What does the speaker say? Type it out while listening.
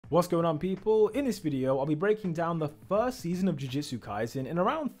What's going on, people? In this video, I'll be breaking down the first season of Jujutsu Kaisen in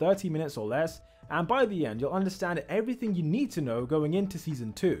around 30 minutes or less, and by the end you'll understand everything you need to know going into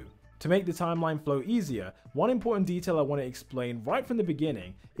season 2. To make the timeline flow easier, one important detail I want to explain right from the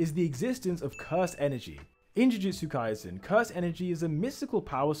beginning is the existence of cursed energy. In Jujutsu Kaisen, cursed energy is a mystical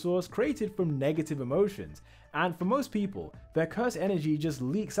power source created from negative emotions, and for most people, their cursed energy just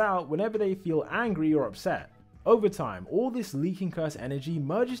leaks out whenever they feel angry or upset. Over time, all this leaking cursed energy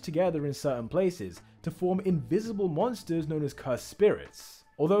merges together in certain places to form invisible monsters known as cursed spirits.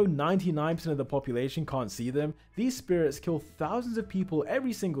 Although 99% of the population can't see them, these spirits kill thousands of people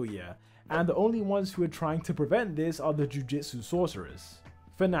every single year, and the only ones who are trying to prevent this are the Jujutsu sorcerers.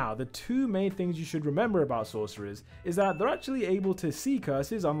 For now, the two main things you should remember about sorcerers is that they're actually able to see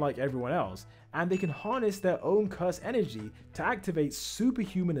curses unlike everyone else, and they can harness their own cursed energy to activate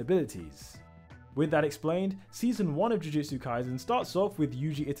superhuman abilities. With that explained, season 1 of Jujutsu Kaisen starts off with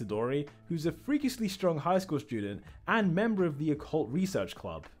Yuji Itadori, who's a freakishly strong high school student and member of the Occult Research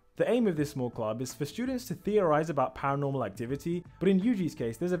Club. The aim of this small club is for students to theorize about paranormal activity, but in Yuji's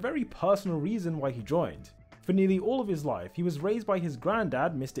case there's a very personal reason why he joined. For nearly all of his life, he was raised by his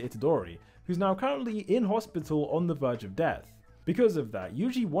granddad, Mr Itadori, who's now currently in hospital on the verge of death. Because of that,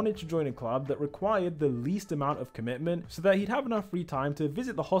 Yuji wanted to join a club that required the least amount of commitment so that he'd have enough free time to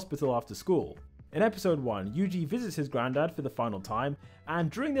visit the hospital after school. In episode 1, Yuji visits his granddad for the final time, and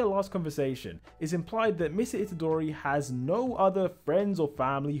during their last conversation, it's implied that Mr Itadori has no other friends or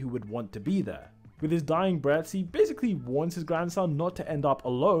family who would want to be there. With his dying breaths, he basically warns his grandson not to end up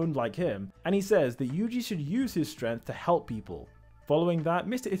alone like him, and he says that Yuji should use his strength to help people. Following that,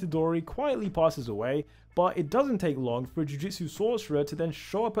 Mr Itadori quietly passes away, but it doesn't take long for a Jujutsu sorcerer to then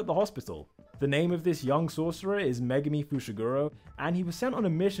show up at the hospital. The name of this young sorcerer is Megumi Fushiguro, and he was sent on a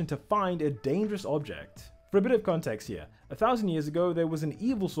mission to find a dangerous object. For a bit of context here, 1,000 years ago there was an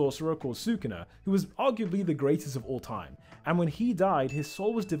evil sorcerer called Sukuna, who was arguably the greatest of all time, and when he died his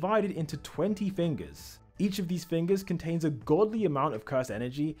soul was divided into 20 fingers. Each of these fingers contains a godly amount of cursed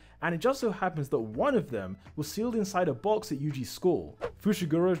energy, and it just so happens that one of them was sealed inside a box at Yuji's school.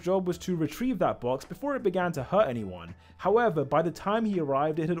 Fushiguro's job was to retrieve that box before it began to hurt anyone. However, by the time he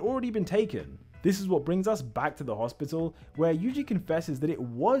arrived it had already been taken. This is what brings us back to the hospital, where Yuji confesses that it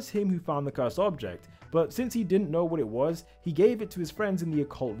was him who found the cursed object, but since he didn't know what it was, he gave it to his friends in the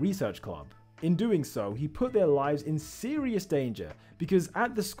Occult Research Club. In doing so, he put their lives in serious danger because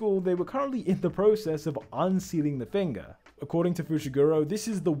at the school they were currently in the process of unsealing the finger. According to Fushiguro, this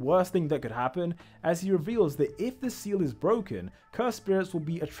is the worst thing that could happen, as he reveals that if the seal is broken, cursed spirits will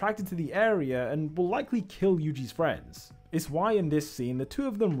be attracted to the area and will likely kill Yuji's friends. It's why in this scene the two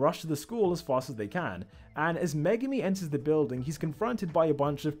of them rush to the school as fast as they can, and as Megumi enters the building he's confronted by a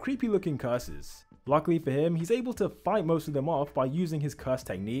bunch of creepy looking curses. Luckily for him, he's able to fight most of them off by using his curse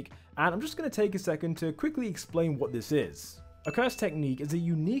technique, and I'm just going to take a second to quickly explain what this is. A curse technique is a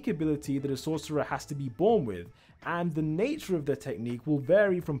unique ability that a sorcerer has to be born with, and the nature of the technique will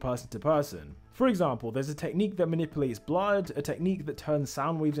vary from person to person. For example, there's a technique that manipulates blood, a technique that turns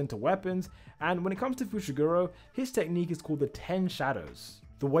sound waves into weapons, and when it comes to Fushiguro, his technique is called the 10 Shadows.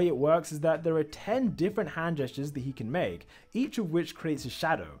 The way it works is that there are 10 different hand gestures that he can make, each of which creates a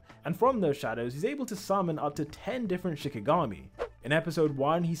shadow, and from those shadows he's able to summon up to 10 different Shikigami. In episode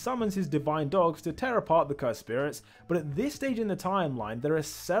 1, he summons his divine dogs to tear apart the cursed spirits, but at this stage in the timeline there are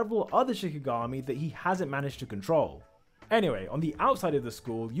several other Shikigami that he hasn't managed to control. Anyway, on the outside of the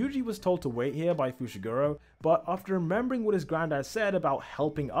school, Yuji was told to wait here by Fushiguro, but after remembering what his granddad said about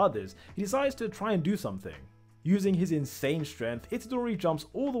helping others, he decides to try and do something. Using his insane strength, Itadori jumps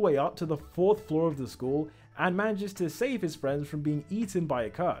all the way up to the 4th floor of the school and manages to save his friends from being eaten by a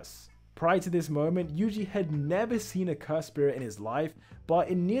curse. Prior to this moment, Yuji had never seen a cursed spirit in his life, but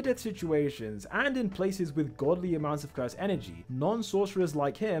in near-death situations and in places with godly amounts of cursed energy, non-sorcerers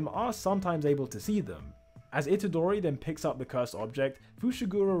like him are sometimes able to see them. As Itadori then picks up the cursed object,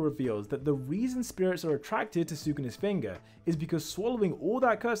 Fushiguro reveals that the reason spirits are attracted to Sukuna's finger is because swallowing all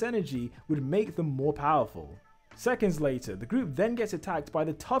that cursed energy would make them more powerful. Seconds later, the group then gets attacked by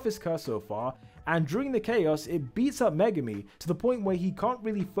the toughest curse so far, and during the chaos it beats up Megumi to the point where he can't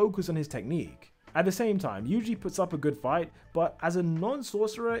really focus on his technique. At the same time, Yuji puts up a good fight, but as a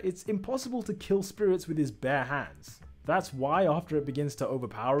non-sorcerer it's impossible to kill spirits with his bare hands. That's why after it begins to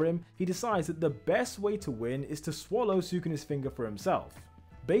overpower him, he decides that the best way to win is to swallow Sukuna's finger for himself.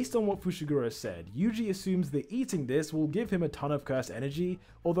 Based on what Fushiguro said, Yuji assumes that eating this will give him a ton of cursed energy,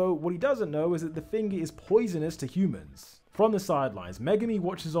 although what he doesn't know is that the finger is poisonous to humans. From the sidelines, Megumi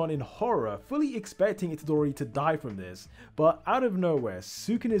watches on in horror, fully expecting Itadori to die from this, but out of nowhere,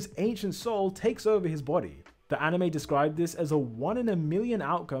 Sukuna's ancient soul takes over his body. The anime described this as a 1 in a million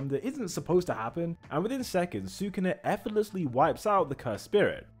outcome that isn't supposed to happen, and within seconds, Sukuna effortlessly wipes out the cursed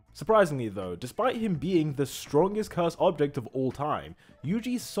spirit. Surprisingly though, despite him being the strongest cursed object of all time,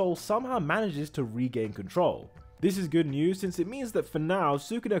 Yuji's soul somehow manages to regain control. This is good news since it means that for now,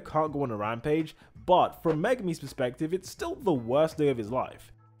 Sukuna can't go on a rampage, but from Megumi's perspective, it's still the worst day of his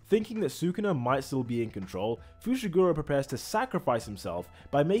life. Thinking that Sukuna might still be in control, Fushiguro prepares to sacrifice himself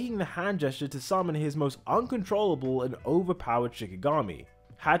by making the hand gesture to summon his most uncontrollable and overpowered Shikigami.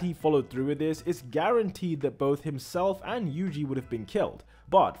 Had he followed through with this, it's guaranteed that both himself and Yuji would have been killed,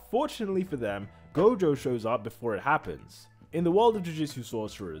 but fortunately for them, Gojo shows up before it happens. In the world of Jujutsu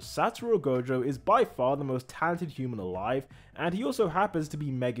sorcerers, Satoru Gojo is by far the most talented human alive, and he also happens to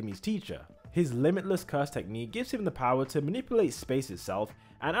be Megumi's teacher. His limitless curse technique gives him the power to manipulate space itself,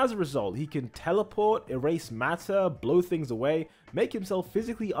 and as a result he can teleport, erase matter, blow things away, make himself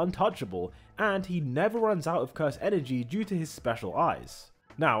physically untouchable, and he never runs out of curse energy due to his special eyes.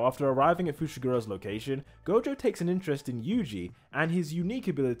 Now, after arriving at Fushiguro's location, Gojo takes an interest in Yuji and his unique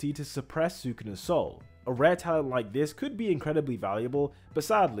ability to suppress Sukuna's soul. A rare talent like this could be incredibly valuable, but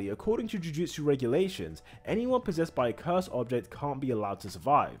sadly, according to Jujutsu regulations, anyone possessed by a cursed object can't be allowed to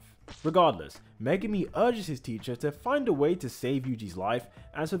survive. Regardless, Megumi urges his teacher to find a way to save Yuji's life,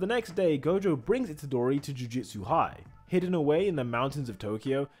 and so the next day Gojo brings Itadori to Jujutsu High. Hidden away in the mountains of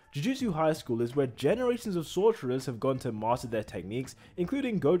Tokyo, Jujutsu High School is where generations of sorcerers have gone to master their techniques,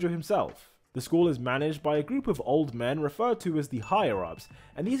 including Gojo himself. The school is managed by a group of old men referred to as the higher-ups,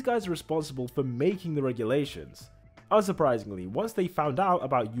 and these guys are responsible for making the regulations. Unsurprisingly, once they found out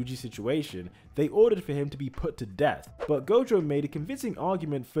about Yuji's situation, they ordered for him to be put to death, but Gojo made a convincing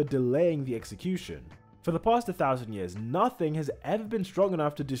argument for delaying the execution. For the past 1,000 years, nothing has ever been strong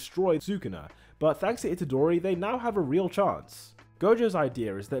enough to destroy Sukuna, but thanks to Itadori, they now have a real chance. Gojo's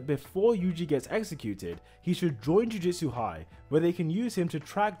idea is that before Yuji gets executed, he should join Jujutsu High, where they can use him to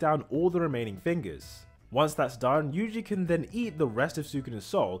track down all the remaining fingers. Once that's done, Yuji can then eat the rest of Sukuna's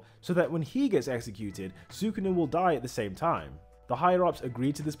soul, so that when he gets executed, Sukuna will die at the same time. The higher-ups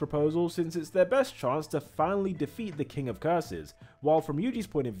agreed to this proposal since it's their best chance to finally defeat the King of Curses, while from Yuji's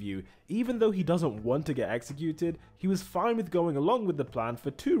point of view, even though he doesn't want to get executed, he was fine with going along with the plan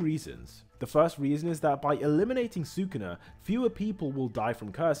for two reasons. The first reason is that by eliminating Sukuna, fewer people will die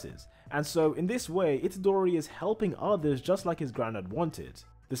from curses, and so in this way, Itadori is helping others just like his granddad wanted.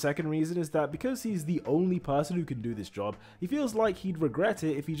 The second reason is that because he's the only person who can do this job, he feels like he'd regret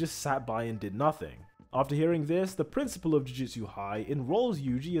it if he just sat by and did nothing. After hearing this, the principal of Jujutsu High enrolls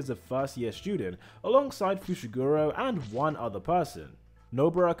Yuji as a first-year student alongside Fushiguro and one other person.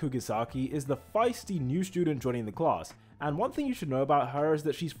 Nobara Kugisaki is the feisty new student joining the class, and one thing you should know about her is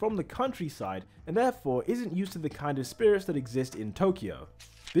that she's from the countryside and therefore isn't used to the kind of spirits that exist in Tokyo.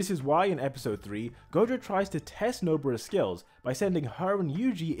 This is why in episode 3, Gojo tries to test Nobara's skills by sending her and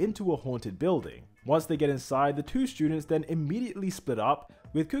Yuji into a haunted building. Once they get inside, the two students then immediately split up,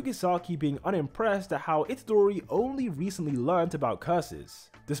 with Kugisaki being unimpressed at how Itadori only recently learnt about curses.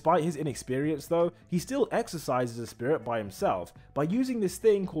 Despite his inexperience though, he still exercises a spirit by himself by using this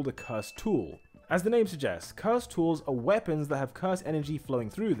thing called a curse tool. As the name suggests, curse tools are weapons that have curse energy flowing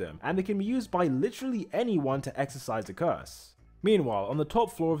through them, and they can be used by literally anyone to exercise a curse. Meanwhile, on the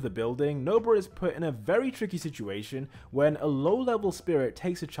top floor of the building, Nobara is put in a very tricky situation when a low-level spirit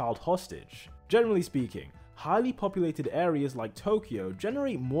takes a child hostage. Generally speaking, highly populated areas like Tokyo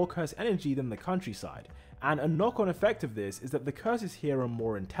generate more curse energy than the countryside, and a knock-on effect of this is that the curses here are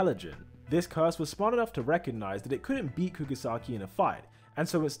more intelligent. This curse was smart enough to recognize that it couldn't beat Kugisaki in a fight, and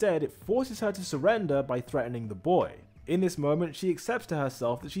so instead it forces her to surrender by threatening the boy. In this moment, she accepts to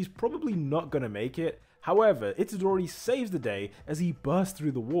herself that she's probably not gonna make it. However, Itadori saves the day as he bursts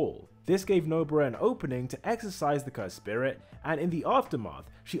through the wall. This gave Nobara an opening to exorcise the cursed spirit, and in the aftermath,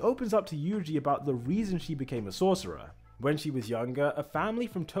 she opens up to Yuji about the reason she became a sorcerer. When she was younger, a family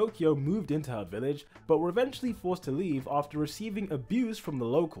from Tokyo moved into her village, but were eventually forced to leave after receiving abuse from the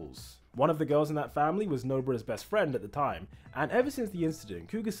locals. One of the girls in that family was Nobara's best friend at the time, and ever since the incident,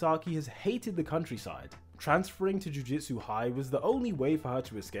 Kugisaki has hated the countryside. Transferring to Jujutsu High was the only way for her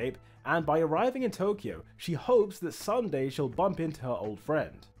to escape, and by arriving in Tokyo, she hopes that someday she'll bump into her old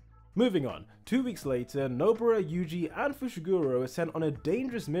friend. Moving on, 2 weeks later, Nobara, Yuji, and Fushiguro are sent on a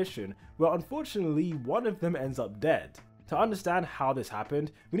dangerous mission where unfortunately one of them ends up dead. To understand how this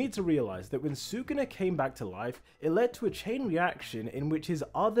happened, we need to realize that when Sukuna came back to life, it led to a chain reaction in which his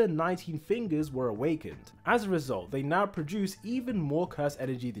other 19 fingers were awakened. As a result, they now produce even more curse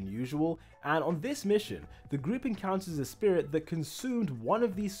energy than usual, and on this mission, the group encounters a spirit that consumed one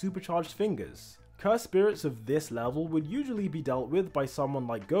of these supercharged fingers. Cursed spirits of this level would usually be dealt with by someone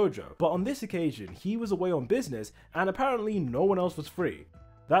like Gojo, but on this occasion he was away on business and apparently no one else was free.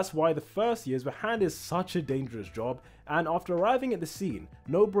 That's why the first years were handed such a dangerous job, and after arriving at the scene,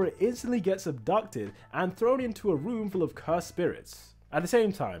 Nobara instantly gets abducted and thrown into a room full of cursed spirits. At the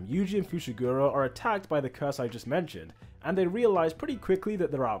same time, Yuji and Fushiguro are attacked by the curse I just mentioned, and they realize pretty quickly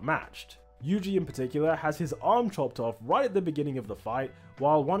that they're outmatched. Yuji in particular has his arm chopped off right at the beginning of the fight,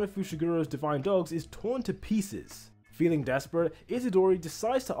 while one of Fushiguro's divine dogs is torn to pieces. Feeling desperate, Itadori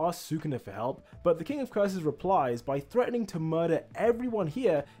decides to ask Sukuna for help, but the King of Curses replies by threatening to murder everyone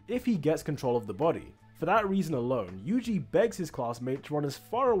here if he gets control of the body. For that reason alone, Yuji begs his classmate to run as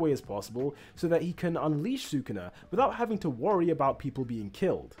far away as possible so that he can unleash Sukuna without having to worry about people being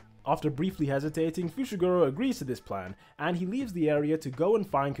killed. After briefly hesitating, Fushiguro agrees to this plan, and he leaves the area to go and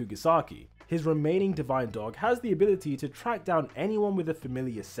find Kugisaki. His remaining divine dog has the ability to track down anyone with a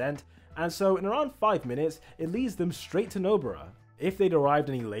familiar scent, and so in around 5 minutes, it leads them straight to Nobara. If they'd arrived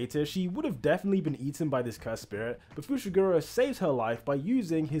any later, she would have definitely been eaten by this cursed spirit, but Fushiguro saves her life by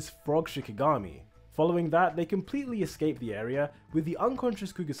using his frog shikigami. Following that, they completely escape the area, with the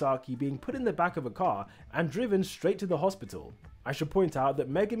unconscious Kugisaki being put in the back of a car and driven straight to the hospital. I should point out that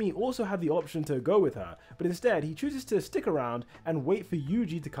Megumi also had the option to go with her, but instead he chooses to stick around and wait for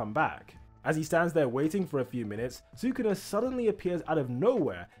Yuji to come back. As he stands there waiting for a few minutes, Sukuna suddenly appears out of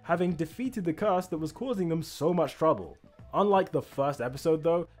nowhere, having defeated the curse that was causing them so much trouble. Unlike the first episode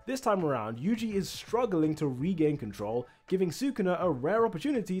though, this time around Yuji is struggling to regain control, giving Sukuna a rare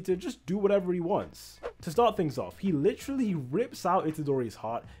opportunity to just do whatever he wants. To start things off, he literally rips out Itadori's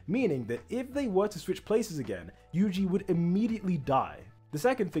heart, meaning that if they were to switch places again, Yuji would immediately die. The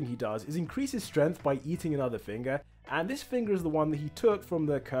second thing he does is increase his strength by eating another finger, and this finger is the one that he took from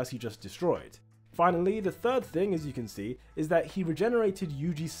the curse he just destroyed. Finally, the third thing, as you can see, is that he regenerated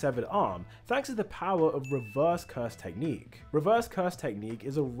Yuji's severed arm thanks to the power of Reverse Curse Technique. Reverse Curse Technique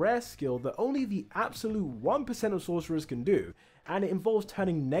is a rare skill that only the absolute 1% of sorcerers can do, and it involves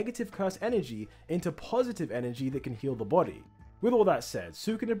turning negative curse energy into positive energy that can heal the body. With all that said,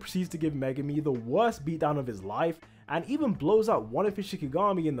 Sukuna proceeds to give Megumi the worst beatdown of his life, and even blows out one of his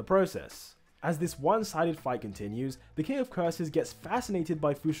shikigami in the process. As this one-sided fight continues, the King of Curses gets fascinated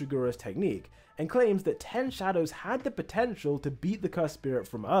by Fushiguro's technique, and claims that 10 Shadows had the potential to beat the cursed spirit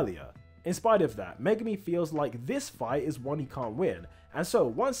from earlier. In spite of that, Megumi feels like this fight is one he can't win, and so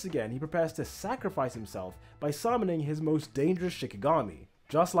once again he prepares to sacrifice himself by summoning his most dangerous shikigami.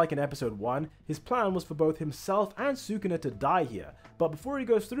 Just like in episode 1, his plan was for both himself and Sukuna to die here, but before he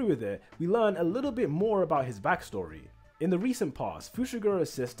goes through with it, we learn a little bit more about his backstory. In the recent past,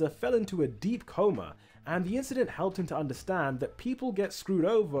 Fushiguro's sister fell into a deep coma, and the incident helped him to understand that people get screwed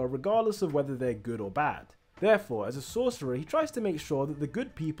over regardless of whether they're good or bad. Therefore, as a sorcerer, he tries to make sure that the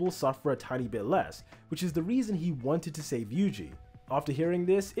good people suffer a tiny bit less, which is the reason he wanted to save Yuji. After hearing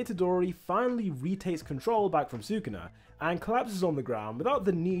this, Itadori finally retakes control back from Sukuna, and collapses on the ground without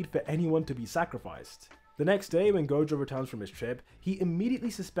the need for anyone to be sacrificed. The next day, when Gojo returns from his trip, he immediately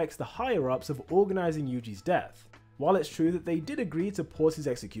suspects the higher-ups of organizing Yuji's death. While it's true that they did agree to pause his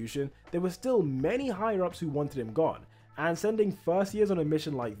execution, there were still many higher-ups who wanted him gone, and sending first years on a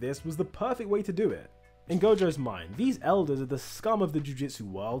mission like this was the perfect way to do it. In Gojo's mind, these elders are the scum of the Jujutsu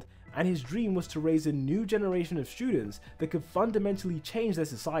world, and his dream was to raise a new generation of students that could fundamentally change their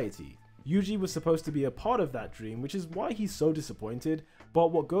society. Yuji was supposed to be a part of that dream, which is why he's so disappointed,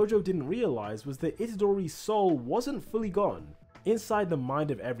 but what Gojo didn't realize was that Itadori's soul wasn't fully gone. Inside the mind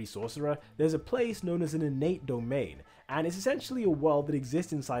of every sorcerer, there's a place known as an innate domain, and it's essentially a world that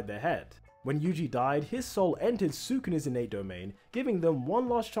exists inside their head. When Yuji died, his soul entered Sukuna's innate domain, giving them one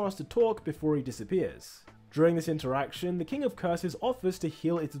last chance to talk before he disappears. During this interaction, the King of Curses offers to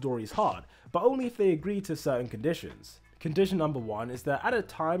heal Itadori's heart, but only if they agree to certain conditions. Condition number 1 is that at a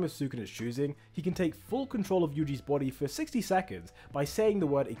time of Sukuna's choosing, he can take full control of Yuji's body for 60 seconds by saying the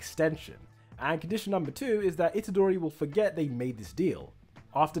word extension. And condition number 2 is that Itadori will forget they made this deal.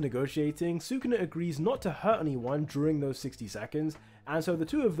 After negotiating, Sukuna agrees not to hurt anyone during those 60 seconds, and so the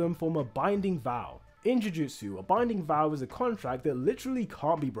two of them form a binding vow. In Jujutsu, a binding vow is a contract that literally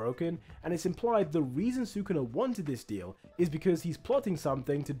can't be broken, and it's implied the reason Sukuna wanted this deal is because he's plotting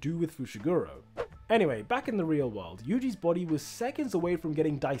something to do with Fushiguro. Anyway, back in the real world, Yuji's body was seconds away from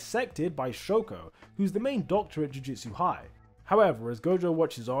getting dissected by Shoko, who's the main doctor at Jujutsu High. However, as Gojo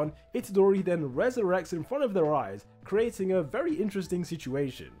watches on, Itadori then resurrects in front of their eyes, creating a very interesting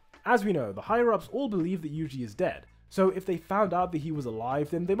situation. As we know, the higher-ups all believe that Yuji is dead, so if they found out that he was alive,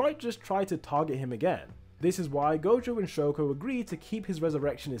 then they might just try to target him again. This is why Gojo and Shoko agree to keep his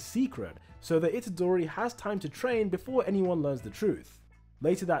resurrection a secret, so that Itadori has time to train before anyone learns the truth.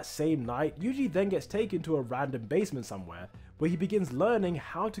 Later that same night, Yuji then gets taken to a random basement somewhere, where he begins learning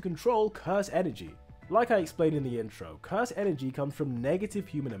how to control curse energy. Like I explained in the intro, curse energy comes from negative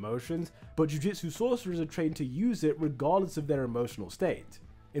human emotions, but Jujutsu sorcerers are trained to use it regardless of their emotional state.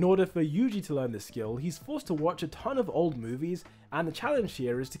 In order for Yuji to learn this skill, he's forced to watch a ton of old movies, and the challenge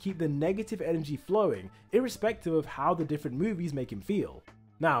here is to keep the negative energy flowing, irrespective of how the different movies make him feel.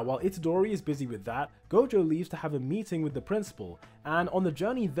 Now, while Itadori is busy with that, Gojo leaves to have a meeting with the principal, and on the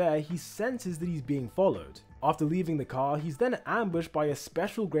journey there, he senses that he's being followed. After leaving the car, he's then ambushed by a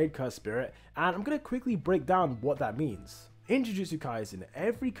special grade curse spirit, and I'm going to quickly break down what that means. In Jujutsu Kaisen,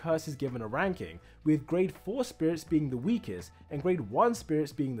 every curse is given a ranking, with grade 4 spirits being the weakest and grade 1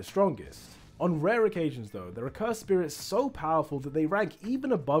 spirits being the strongest. On rare occasions though, there are curse spirits so powerful that they rank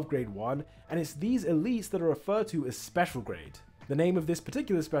even above grade 1, and it's these elites that are referred to as special grade. The name of this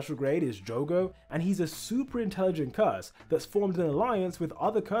particular special grade is Jogo, and he's a super intelligent curse that's formed an alliance with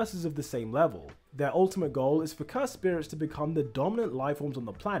other curses of the same level. Their ultimate goal is for curse spirits to become the dominant life forms on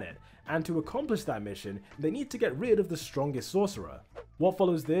the planet, and to accomplish that mission, they need to get rid of the strongest sorcerer. What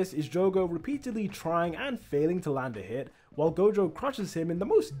follows this is Jogo repeatedly trying and failing to land a hit, while Gojo crushes him in the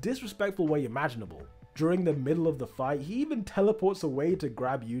most disrespectful way imaginable. During the middle of the fight, he even teleports away to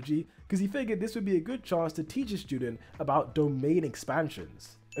grab Yuji because he figured this would be a good chance to teach a student about domain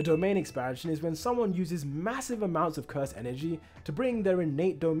expansions. A domain expansion is when someone uses massive amounts of curse energy to bring their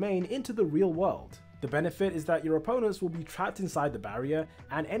innate domain into the real world. The benefit is that your opponents will be trapped inside the barrier,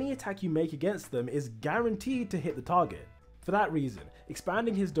 and any attack you make against them is guaranteed to hit the target. For that reason,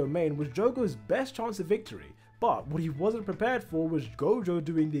 expanding his domain was Jogo's best chance of victory, but what he wasn't prepared for was Gojo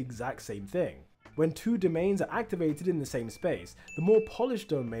doing the exact same thing. When two domains are activated in the same space, the more polished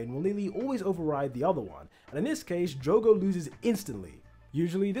domain will nearly always override the other one, and in this case, Jogo loses instantly.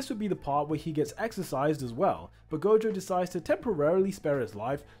 Usually this would be the part where he gets exercised as well, but Gojo decides to temporarily spare his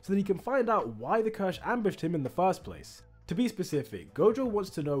life so that he can find out why the curse ambushed him in the first place. To be specific, Gojo wants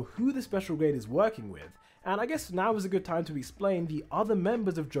to know who the special grade is working with, and I guess now is a good time to explain the other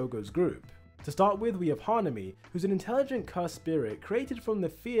members of Jogo's group. To start with, we have Hanami, who's an intelligent cursed spirit created from the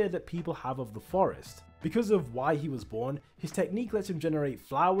fear that people have of the forest. Because of why he was born, his technique lets him generate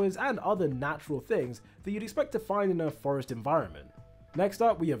flowers and other natural things that you'd expect to find in a forest environment. Next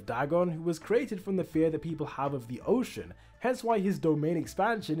up, we have Dagon, who was created from the fear that people have of the ocean, hence why his domain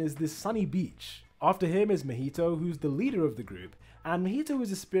expansion is this sunny beach. After him is Mahito, who's the leader of the group, and Mahito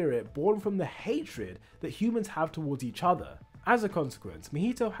is a spirit born from the hatred that humans have towards each other. As a consequence,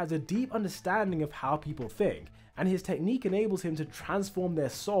 Mahito has a deep understanding of how people think, and his technique enables him to transform their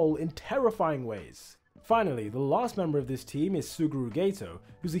soul in terrifying ways. Finally, the last member of this team is Suguru Geto,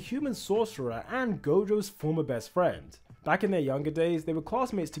 who's a human sorcerer and Gojo's former best friend. Back in their younger days, they were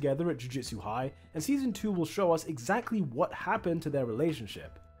classmates together at Jujutsu High, and Season 2 will show us exactly what happened to their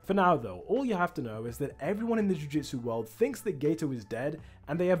relationship. For now though, all you have to know is that everyone in the Jujutsu world thinks that Geto is dead,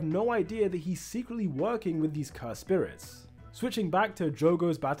 and they have no idea that he's secretly working with these cursed spirits. Switching back to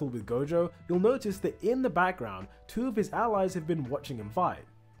Jogo's battle with Gojo, you'll notice that in the background, two of his allies have been watching him fight.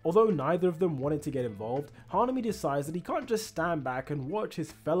 Although neither of them wanted to get involved, Hanami decides that he can't just stand back and watch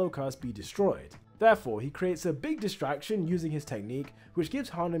his fellow curse be destroyed. Therefore, he creates a big distraction using his technique, which gives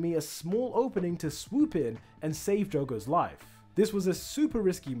Hanami a small opening to swoop in and save Jogo's life. This was a super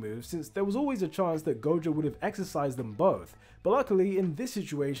risky move since there was always a chance that Gojo would have exercised them both, but luckily in this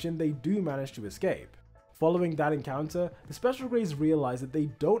situation they do manage to escape. Following that encounter, the special grades realize that they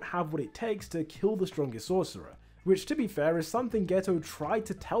don't have what it takes to kill the strongest sorcerer, which to be fair is something Geto tried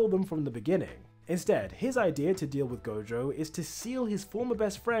to tell them from the beginning. Instead, his idea to deal with Gojo is to seal his former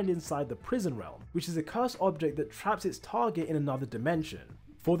best friend inside the prison realm, which is a cursed object that traps its target in another dimension.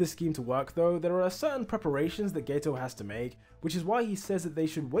 For this scheme to work though, there are certain preparations that Geto has to make, which is why he says that they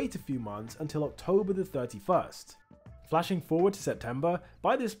should wait a few months until October the 31st. Flashing forward to September,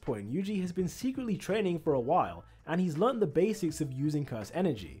 by this point Yuji has been secretly training for a while, and he's learnt the basics of using curse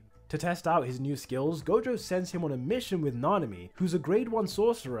energy. To test out his new skills, Gojo sends him on a mission with Nanami, who's a grade 1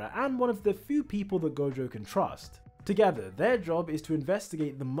 sorcerer and one of the few people that Gojo can trust. Together, their job is to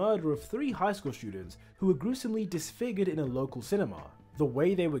investigate the murder of 3 high school students who were gruesomely disfigured in a local cinema. The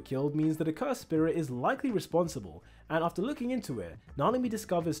way they were killed means that a cursed spirit is likely responsible, and after looking into it, Nanami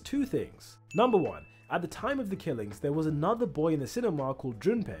discovers 2 things. Number 1, at the time of the killings, there was another boy in the cinema called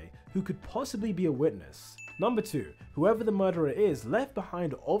Junpei who could possibly be a witness. Number 2, whoever the murderer is left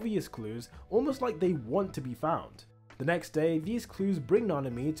behind obvious clues, almost like they want to be found. The next day, these clues bring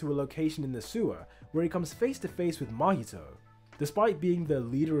Nanami to a location in the sewer, where he comes face to face with Mahito. Despite being the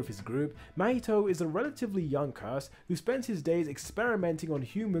leader of his group, Mahito is a relatively young curse who spends his days experimenting on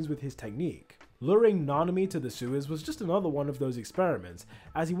humans with his technique. Luring Nanami to the sewers was just another one of those experiments,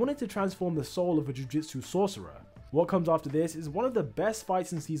 as he wanted to transform the soul of a Jujutsu sorcerer. What comes after this is one of the best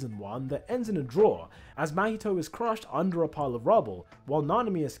fights in season 1 that ends in a draw, as Mahito is crushed under a pile of rubble, while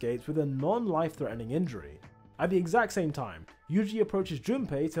Nanami escapes with a non-life-threatening injury. At the exact same time, Yuji approaches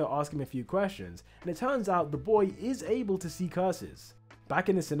Junpei to ask him a few questions, and it turns out the boy is able to see curses. Back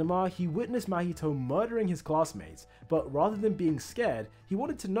in the cinema, he witnessed Mahito murdering his classmates, but rather than being scared, he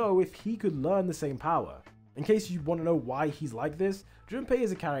wanted to know if he could learn the same power. In case you want to know why he's like this, Junpei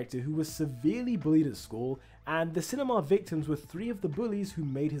is a character who was severely bullied at school, and the cinema victims were 3 of the bullies who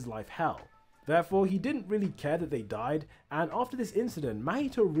made his life hell. Therefore, he didn't really care that they died, and after this incident,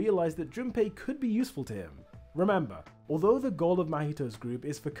 Mahito realized that Junpei could be useful to him. Remember, although the goal of Mahito's group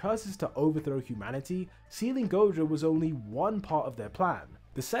is for curses to overthrow humanity, sealing Gojo was only one part of their plan.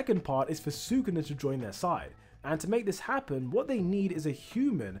 The second part is for Sukuna to join their side, and to make this happen, what they need is a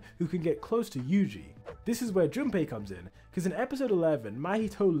human who can get close to Yuji. This is where Junpei comes in, because in episode 11,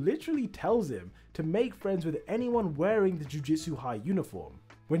 Mahito literally tells him to make friends with anyone wearing the Jujutsu High uniform.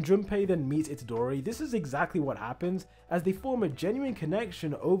 When Junpei then meets Itadori, this is exactly what happens, as they form a genuine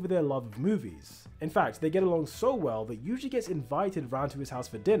connection over their love of movies. In fact, they get along so well that Yuji gets invited round to his house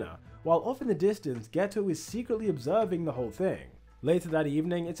for dinner, while off in the distance, Geto is secretly observing the whole thing. Later that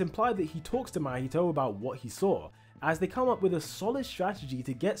evening, it's implied that he talks to Mahito about what he saw, as they come up with a solid strategy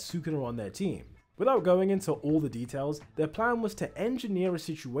to get Sukuna on their team. Without going into all the details, their plan was to engineer a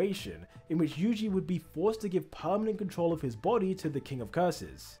situation in which Yuji would be forced to give permanent control of his body to the King of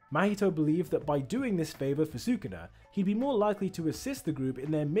Curses. Mahito believed that by doing this favor for Sukuna, he'd be more likely to assist the group in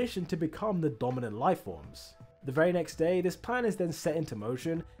their mission to become the dominant lifeforms. The very next day, this plan is then set into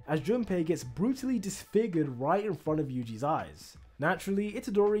motion as Junpei gets brutally disfigured right in front of Yuji's eyes. Naturally,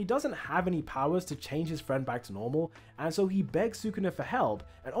 Itadori doesn't have any powers to change his friend back to normal, and so he begs Sukuna for help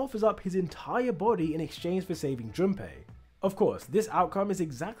and offers up his entire body in exchange for saving Junpei. Of course, this outcome is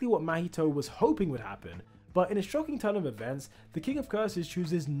exactly what Mahito was hoping would happen, but in a shocking turn of events, the King of Curses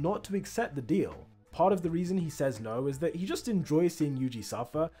chooses not to accept the deal. Part of the reason he says no is that he just enjoys seeing Yuji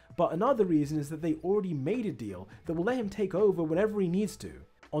suffer, but another reason is that they already made a deal that will let him take over whenever he needs to.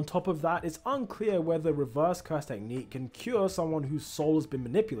 On top of that, it's unclear whether reverse curse technique can cure someone whose soul has been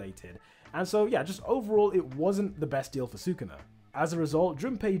manipulated, and so yeah, just overall it wasn't the best deal for Sukuna. As a result,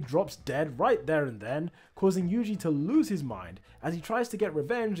 Junpei drops dead right there and then, causing Yuji to lose his mind as he tries to get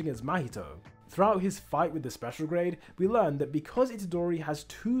revenge against Mahito. Throughout his fight with the special grade, we learn that because Itadori has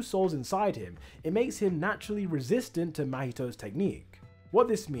 2 souls inside him, it makes him naturally resistant to Mahito's technique. What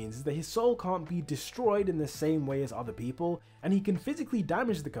this means is that his soul can't be destroyed in the same way as other people, and he can physically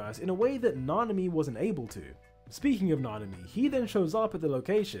damage the curse in a way that Nanami wasn't able to. Speaking of Nanami, he then shows up at the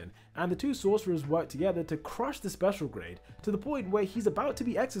location, and the 2 sorcerers work together to crush the special grade to the point where he's about to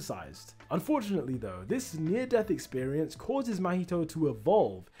be exorcised. Unfortunately though, this near-death experience causes Mahito to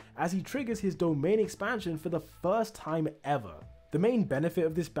evolve as he triggers his domain expansion for the first time ever. The main benefit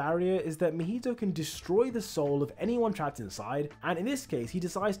of this barrier is that Mahito can destroy the soul of anyone trapped inside, and in this case he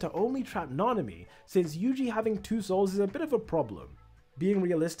decides to only trap Nanami, since Yuji having 2 souls is a bit of a problem. Being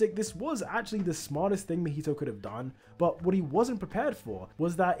realistic, this was actually the smartest thing Mahito could have done, but what he wasn't prepared for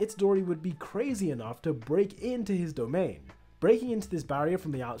was that Itadori would be crazy enough to break into his domain. Breaking into this barrier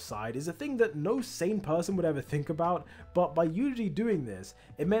from the outside is a thing that no sane person would ever think about, but by Yuji doing this,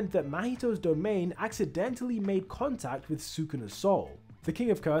 it meant that Mahito's domain accidentally made contact with Sukuna's soul. The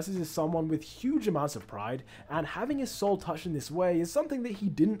King of Curses is someone with huge amounts of pride, and having his soul touched in this way is something that he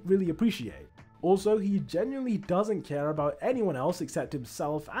didn't really appreciate. Also, he genuinely doesn't care about anyone else except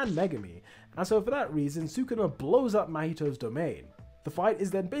himself and Megumi, and so for that reason, Sukuna blows up Mahito's domain. The fight is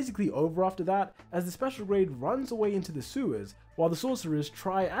then basically over after that, as the special grade runs away into the sewers, while the sorcerers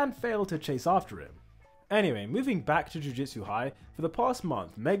try and fail to chase after him. Anyway, moving back to Jujutsu High, for the past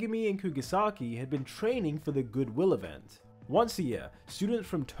month, Megumi and Kugisaki had been training for the Goodwill event. Once a year, students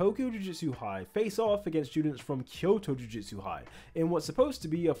from Tokyo Jujutsu High face off against students from Kyoto Jujutsu High in what's supposed to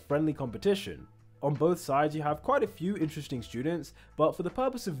be a friendly competition. On both sides you have quite a few interesting students, but for the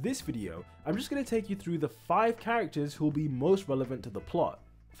purpose of this video, I'm just going to take you through the 5 characters who will be most relevant to the plot.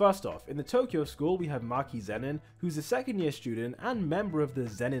 First off, in the Tokyo school we have Maki Zenin, who's a 2nd year student and member of the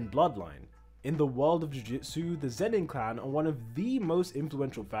Zenin bloodline. In the world of Jujutsu, the Zenin clan are one of the most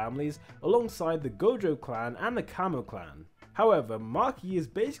influential families alongside the Gojo clan and the Kamo clan. However, Maki is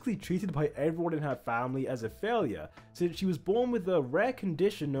basically treated by everyone in her family as a failure since she was born with a rare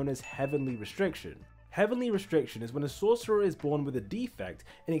condition known as Heavenly Restriction. Heavenly Restriction is when a sorcerer is born with a defect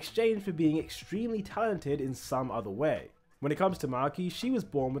in exchange for being extremely talented in some other way. When it comes to Maki, she was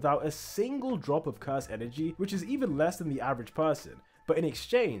born without a single drop of curse energy, which is even less than the average person, but in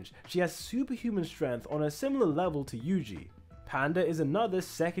exchange, she has superhuman strength on a similar level to Yuji. Panda is another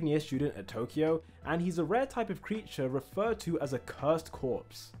second-year student at Tokyo, and he's a rare type of creature referred to as a cursed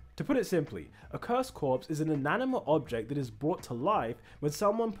corpse. To put it simply, a cursed corpse is an inanimate object that is brought to life when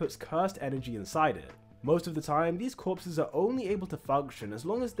someone puts cursed energy inside it. Most of the time, these corpses are only able to function as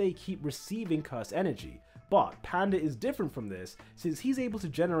long as they keep receiving cursed energy, but Panda is different from this since he's able to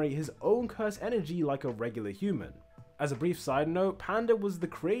generate his own cursed energy like a regular human. As a brief side note, Panda was the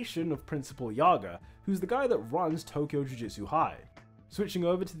creation of Principal Yaga, who's the guy that runs Tokyo Jujutsu High. Switching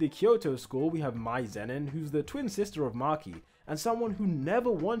over to the Kyoto school, we have Mai Zenin, who's the twin sister of Maki, and someone who never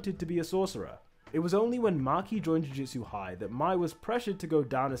wanted to be a sorcerer. It was only when Maki joined Jujutsu High that Mai was pressured to go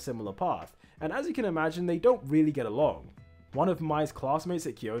down a similar path, and as you can imagine, they don't really get along. One of Mai's classmates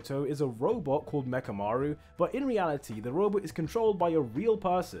at Kyoto is a robot called Mekamaru, but in reality, the robot is controlled by a real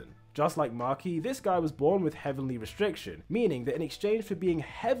person. Just like Maki, this guy was born with heavenly restriction, meaning that in exchange for being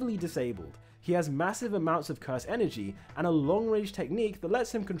heavily disabled, he has massive amounts of curse energy and a long-range technique that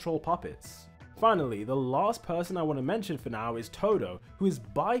lets him control puppets. Finally, the last person I want to mention for now is Todo, who is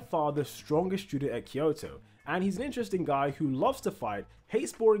by far the strongest student at Kyoto, and he's an interesting guy who loves to fight,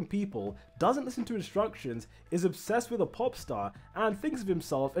 hates boring people, doesn't listen to instructions, is obsessed with a pop star, and thinks of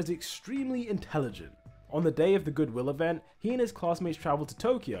himself as extremely intelligent. On the day of the Goodwill event, he and his classmates travel to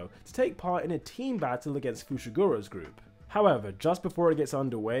Tokyo to take part in a team battle against Fushiguro's group. However, just before it gets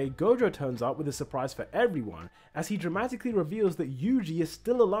underway, Gojo turns up with a surprise for everyone as he dramatically reveals that Yuji is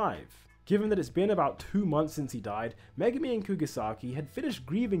still alive. Given that it's been about 2 months since he died, Megumi and Kugisaki had finished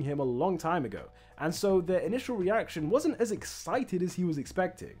grieving him a long time ago, and so their initial reaction wasn't as excited as he was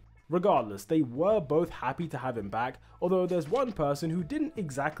expecting. Regardless, they were both happy to have him back, although there's one person who didn't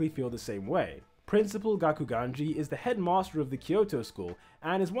exactly feel the same way. Principal Gakuganji is the headmaster of the Kyoto school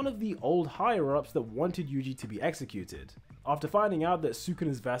and is one of the old higher-ups that wanted Yuji to be executed. After finding out that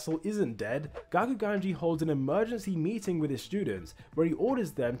Sukuna's vessel isn't dead, Gakuganji holds an emergency meeting with his students where he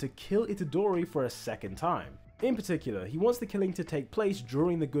orders them to kill Itadori for a second time. In particular, he wants the killing to take place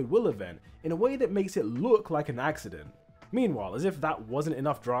during the Goodwill event in a way that makes it look like an accident. Meanwhile, as if that wasn't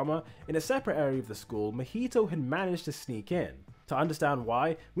enough drama, in a separate area of the school, Mahito had managed to sneak in. To understand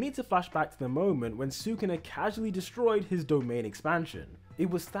why, we need to flash back to the moment when Sukuna casually destroyed his domain expansion. It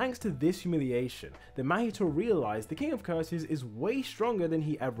was thanks to this humiliation that Mahito realized the King of Curses is way stronger than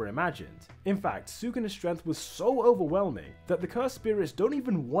he ever imagined. In fact, Sukuna's strength was so overwhelming that the cursed spirits don't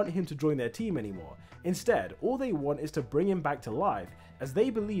even want him to join their team anymore. Instead, all they want is to bring him back to life, as they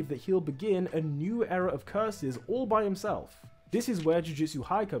believe that he'll begin a new era of curses all by himself. This is where Jujutsu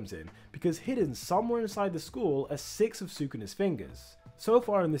High comes in, because hidden somewhere inside the school are 6 of Sukuna's fingers. So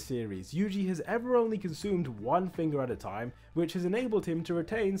far in the series, Yuji has ever only consumed one finger at a time, which has enabled him to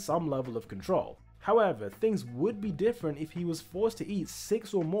retain some level of control. However, things would be different if he was forced to eat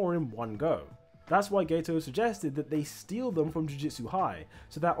 6 or more in one go. That's why Geto suggested that they steal them from Jujutsu High,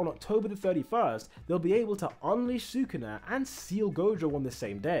 so that on October the 31st, they'll be able to unleash Sukuna and seal Gojo on the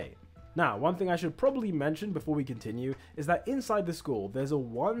same day. Now, one thing I should probably mention before we continue is that inside the school, there's a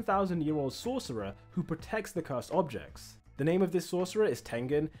 1,000-year-old sorcerer who protects the cursed objects. The name of this sorcerer is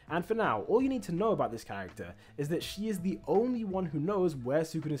Tengen, and for now, all you need to know about this character is that she is the only one who knows where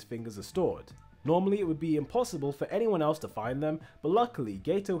Sukuna's fingers are stored. Normally, it would be impossible for anyone else to find them, but luckily,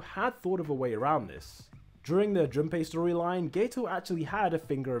 Geto had thought of a way around this. During the Junpei storyline, Geto actually had a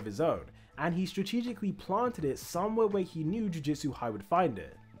finger of his own, and he strategically planted it somewhere where he knew Jujutsu High would find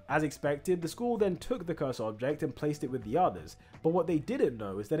it. As expected, the school then took the cursed object and placed it with the others, but what they didn't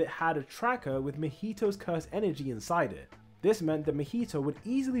know is that it had a tracker with Mahito's cursed energy inside it. This meant that Mahito would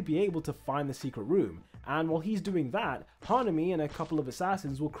easily be able to find the secret room, and while he's doing that, Hanami and a couple of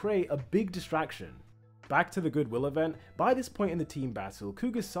assassins will create a big distraction. Back to the Goodwill event, by this point in the team battle,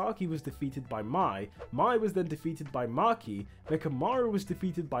 Kugisaki was defeated by Mai was then defeated by Maki, Mekamaru was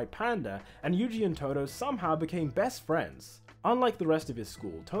defeated by Panda, and Yuji and Todo somehow became best friends. Unlike the rest of his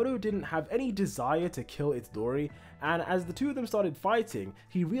school, Todo didn't have any desire to kill Itadori, and as the two of them started fighting,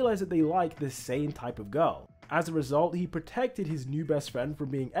 he realized that they liked the same type of girl. As a result, he protected his new best friend from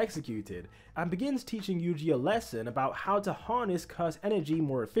being executed, and begins teaching Yuji a lesson about how to harness cursed energy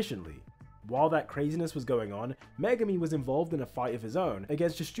more efficiently. While that craziness was going on, Megumi was involved in a fight of his own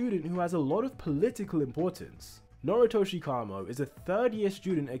against a student who has a lot of political importance. Noritoshi Kamo is a third-year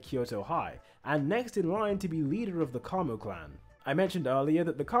student at Kyoto High, and next in line to be leader of the Kamo clan. I mentioned earlier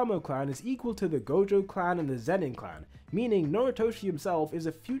that the Kamo clan is equal to the Gojo clan and the Zenin clan, meaning Noritoshi himself is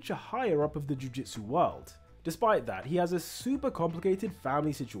a future higher-up of the Jujutsu world. Despite that, he has a super complicated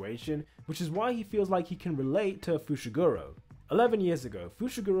family situation, which is why he feels like he can relate to Fushiguro. 11 years ago,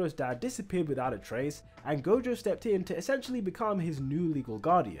 Fushiguro's dad disappeared without a trace, and Gojo stepped in to essentially become his new legal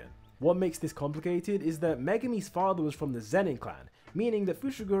guardian. What makes this complicated is that Megumi's father was from the Zenin clan, meaning that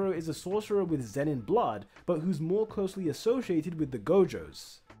Fushiguro is a sorcerer with Zenin blood, but who's more closely associated with the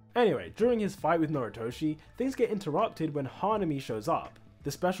Gojos. Anyway, during his fight with Noritoshi, things get interrupted when Hanami shows up.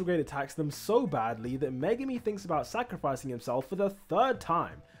 The special grade attacks them so badly that Megumi thinks about sacrificing himself for the third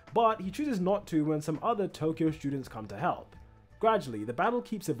time, but he chooses not to when some other Tokyo students come to help. Gradually, the battle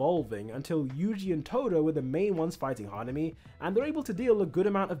keeps evolving until Yuji and Todo are the main ones fighting Hanami, and they're able to deal a good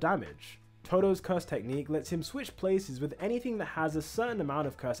amount of damage. Todo's curse technique lets him switch places with anything that has a certain amount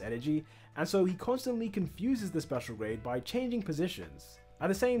of curse energy, and so he constantly confuses the special grade by changing positions. At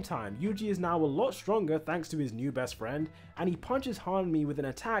the same time, Yuji is now a lot stronger thanks to his new best friend, and he punches Hanami with an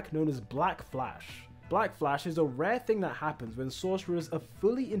attack known as Black Flash. Black Flash is a rare thing that happens when sorcerers are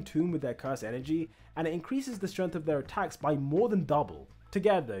fully in tune with their curse energy, and it increases the strength of their attacks by more than double.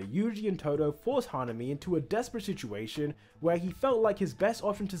 Together, Yuji and Todo force Hanami into a desperate situation where he felt like his best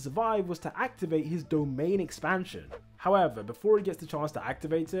option to survive was to activate his domain expansion. However, before he gets the chance to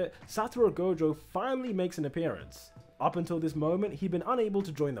activate it, Satoru Gojo finally makes an appearance. Up until this moment, he'd been unable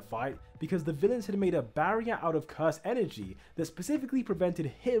to join the fight because the villains had made a barrier out of curse energy that specifically prevented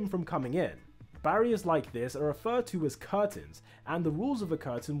him from coming in. Barriers like this are referred to as curtains, and the rules of a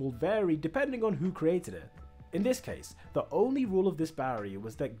curtain will vary depending on who created it. In this case, the only rule of this barrier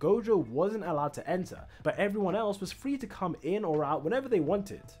was that Gojo wasn't allowed to enter, but everyone else was free to come in or out whenever they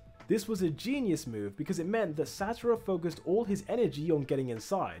wanted. This was a genius move because it meant that Satoru focused all his energy on getting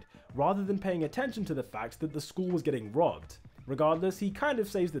inside, rather than paying attention to the fact that the school was getting robbed. Regardless, he kind of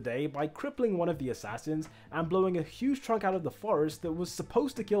saves the day by crippling one of the assassins and blowing a huge chunk out of the forest that was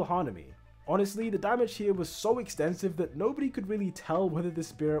supposed to kill Hanami. Honestly, the damage here was so extensive that nobody could really tell whether the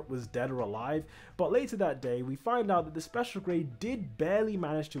spirit was dead or alive, but later that day we find out that the special grade did barely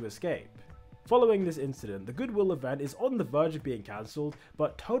manage to escape. Following this incident, the Goodwill event is on the verge of being cancelled,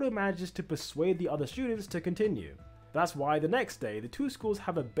 but Todo manages to persuade the other students to continue. That's why the next day, the two schools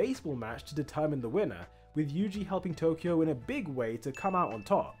have a baseball match to determine the winner, with Yuji helping Tokyo in a big way to come out on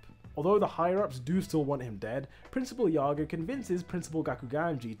top. Although the higher-ups do still want him dead, Principal Yaga convinces Principal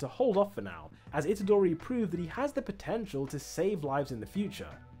Gakuganji to hold off for now, as Itadori proved that he has the potential to save lives in the future.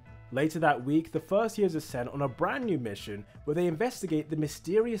 Later that week, the first years are sent on a brand new mission where they investigate the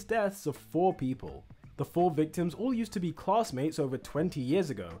mysterious deaths of 4 people. The 4 victims all used to be classmates over 20 years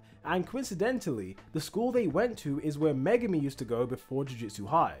ago, and coincidentally, the school they went to is where Megumi used to go before Jujutsu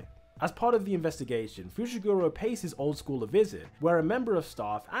High. As part of the investigation, Fushiguro pays his old school a visit, where a member of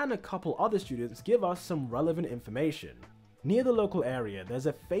staff and a couple other students give us some relevant information. Near the local area, there's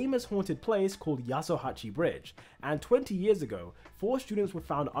a famous haunted place called Yasuhachi Bridge, and 20 years ago, 4 students were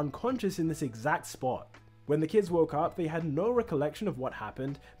found unconscious in this exact spot. When the kids woke up, they had no recollection of what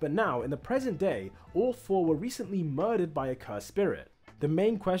happened, but now, in the present day, all 4 were recently murdered by a cursed spirit. The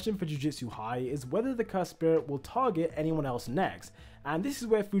main question for Jujutsu High is whether the cursed spirit will target anyone else next, and this is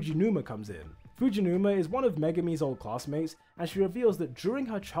where Fujinuma comes in. Fujinuma is one of Megumi's old classmates, and she reveals that during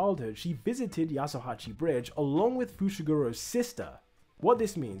her childhood she visited Yasuhachi Bridge along with Fushiguro's sister. What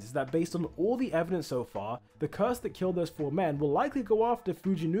this means is that based on all the evidence so far, the curse that killed those 4 men will likely go after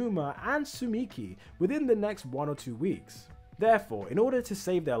Fujinuma and Sumiki within the next 1 or 2 weeks. Therefore, in order to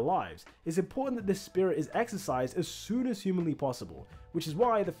save their lives, it's important that this spirit is exorcised as soon as humanly possible, which is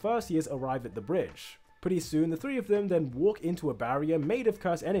why the first years arrive at the bridge. Pretty soon, the 3 of them then walk into a barrier made of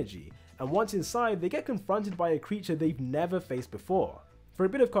cursed energy, and once inside, they get confronted by a creature they've never faced before. For a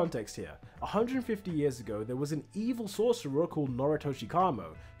bit of context here, 150 years ago there was an evil sorcerer called Noritoshi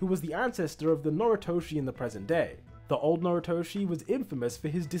Kamo, who was the ancestor of the Noritoshi in the present day. The old Noritoshi was infamous for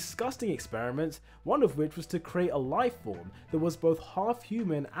his disgusting experiments, one of which was to create a life form that was both half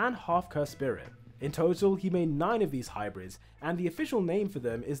human and half cursed spirit. In total, he made 9 of these hybrids, and the official name for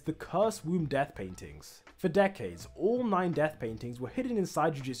them is the Curse Womb Death Paintings. For decades, all 9 death paintings were hidden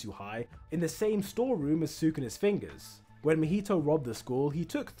inside Jujutsu High in the same storeroom as Sukuna's fingers. When Mahito robbed the school, he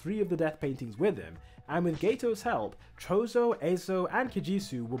took 3 of the death paintings with him, and with Geito's help, Chozo, Eizo, and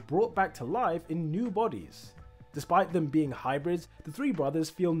Kijisu were brought back to life in new bodies. Despite them being hybrids, the 3 brothers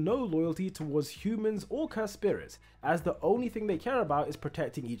feel no loyalty towards humans or cursed spirits, as the only thing they care about is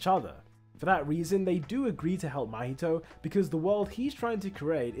protecting each other. For that reason, they do agree to help Mahito, because the world he's trying to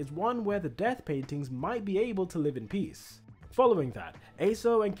create is one where the death paintings might be able to live in peace. Following that,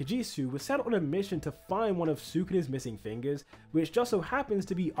 Eizo and Kijisu were set on a mission to find one of Sukuna's missing fingers, which just so happens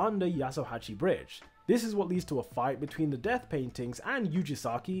to be under Yasuhachi Bridge. This is what leads to a fight between the death paintings and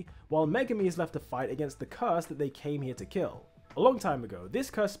Yujisaki, while Megumi is left to fight against the curse that they came here to kill. A long time ago, this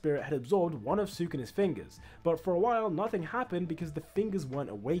cursed spirit had absorbed one of Sukuna's fingers, but for a while nothing happened because the fingers weren't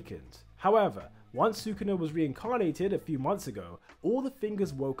awakened. However, once Sukuna was reincarnated a few months ago, all the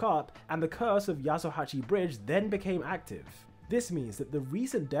fingers woke up and the curse of Yasuhachi Bridge then became active. This means that the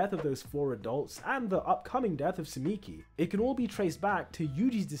recent death of those 4 adults and the upcoming death of Sumiki, it can all be traced back to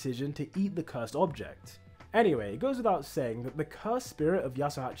Yuji's decision to eat the cursed object. Anyway, it goes without saying that the cursed spirit of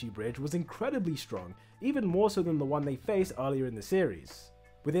Yasuhachi Bridge was incredibly strong, even more so than the one they faced earlier in the series.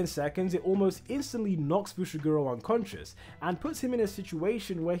 Within seconds, it almost instantly knocks Fushiguro unconscious and puts him in a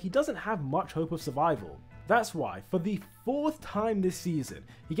situation where he doesn't have much hope of survival. That's why, for the 4th time this season,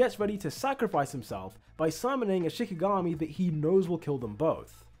 he gets ready to sacrifice himself by summoning a Shikigami that he knows will kill them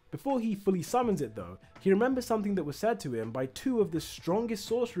both. Before he fully summons it though, he remembers something that was said to him by 2 of the strongest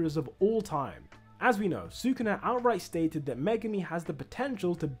sorcerers of all time. As we know, Sukuna outright stated that Megumi has the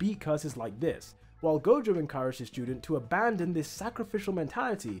potential to beat curses like this, while Gojo encouraged his student to abandon this sacrificial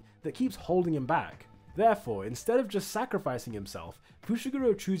mentality that keeps holding him back. Therefore, instead of just sacrificing himself,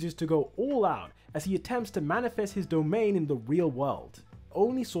 Fushiguro chooses to go all out as he attempts to manifest his domain in the real world.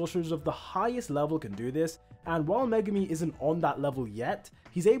 Only sorcerers of the highest level can do this, and while Megumi isn't on that level yet,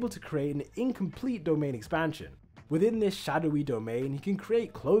 he's able to create an incomplete domain expansion. Within this shadowy domain, he can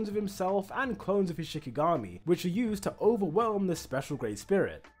create clones of himself and clones of his Shikigami, which are used to overwhelm the special grade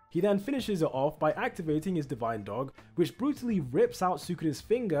spirit. He then finishes it off by activating his divine dog, which brutally rips out Sukuna's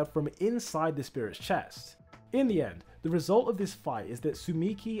finger from inside the spirit's chest. In the end, the result of this fight is that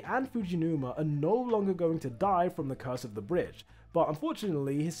Sumiki and Fujinuma are no longer going to die from the curse of the bridge, but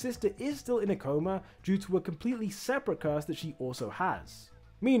unfortunately his sister is still in a coma due to a completely separate curse that she also has.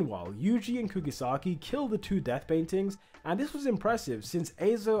 Meanwhile, Yuji and Kugisaki kill the 2 death paintings, and this was impressive since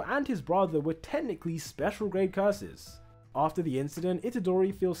Eizo and his brother were technically special grade curses. After the incident,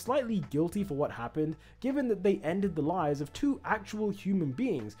 Itadori feels slightly guilty for what happened, given that they ended the lives of 2 actual human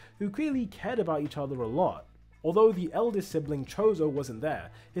beings who clearly cared about each other a lot. Although the eldest sibling Chozo wasn't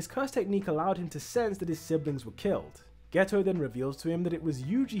there, his curse technique allowed him to sense that his siblings were killed. Geto then reveals to him that it was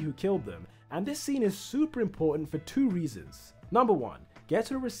Yuji who killed them, and this scene is super important for 2 reasons. Number 1,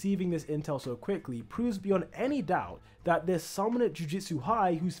 Geto receiving this intel so quickly proves beyond any doubt that there's someone at Jujutsu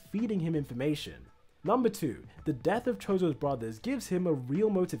High who's feeding him information. Number 2, the death of Chozo's brothers gives him a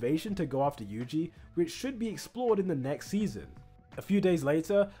real motivation to go after Yuji, which should be explored in the next season. A few days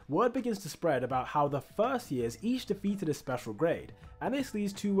later, word begins to spread about how the first years each defeated a special grade, and this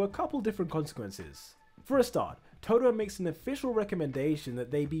leads to a couple different consequences. For a start, Todo makes an official recommendation that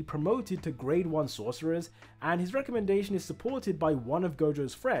they be promoted to grade 1 sorcerers, and his recommendation is supported by one of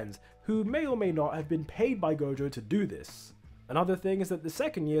Gojo's friends, who may or may not have been paid by Gojo to do this. Another thing is that the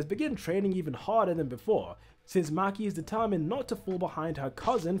second years begin training even harder than before, since Maki is determined not to fall behind her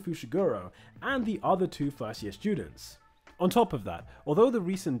cousin Fushiguro and the other 2 first year students. On top of that, although the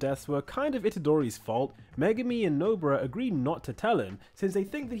recent deaths were kind of Itadori's fault, Megumi and Nobara agree not to tell him since they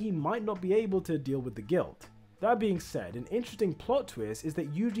think that he might not be able to deal with the guilt. That being said, an interesting plot twist is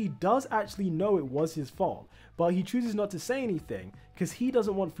that Yuji does actually know it was his fault, but he chooses not to say anything because he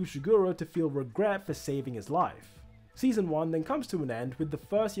doesn't want Fushiguro to feel regret for saving his life. Season 1 then comes to an end with the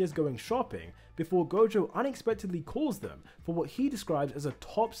first years going shopping before Gojo unexpectedly calls them for what he describes as a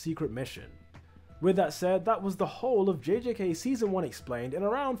top secret mission. With that said, that was the whole of JJK Season 1 explained in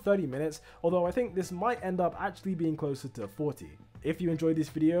around 30 minutes, although I think this might end up actually being closer to 40. If you enjoyed this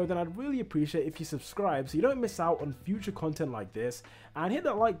video, then I'd really appreciate if you subscribe so you don't miss out on future content like this, and hit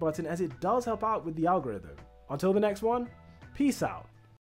that like button as it does help out with the algorithm. Until the next one, peace out.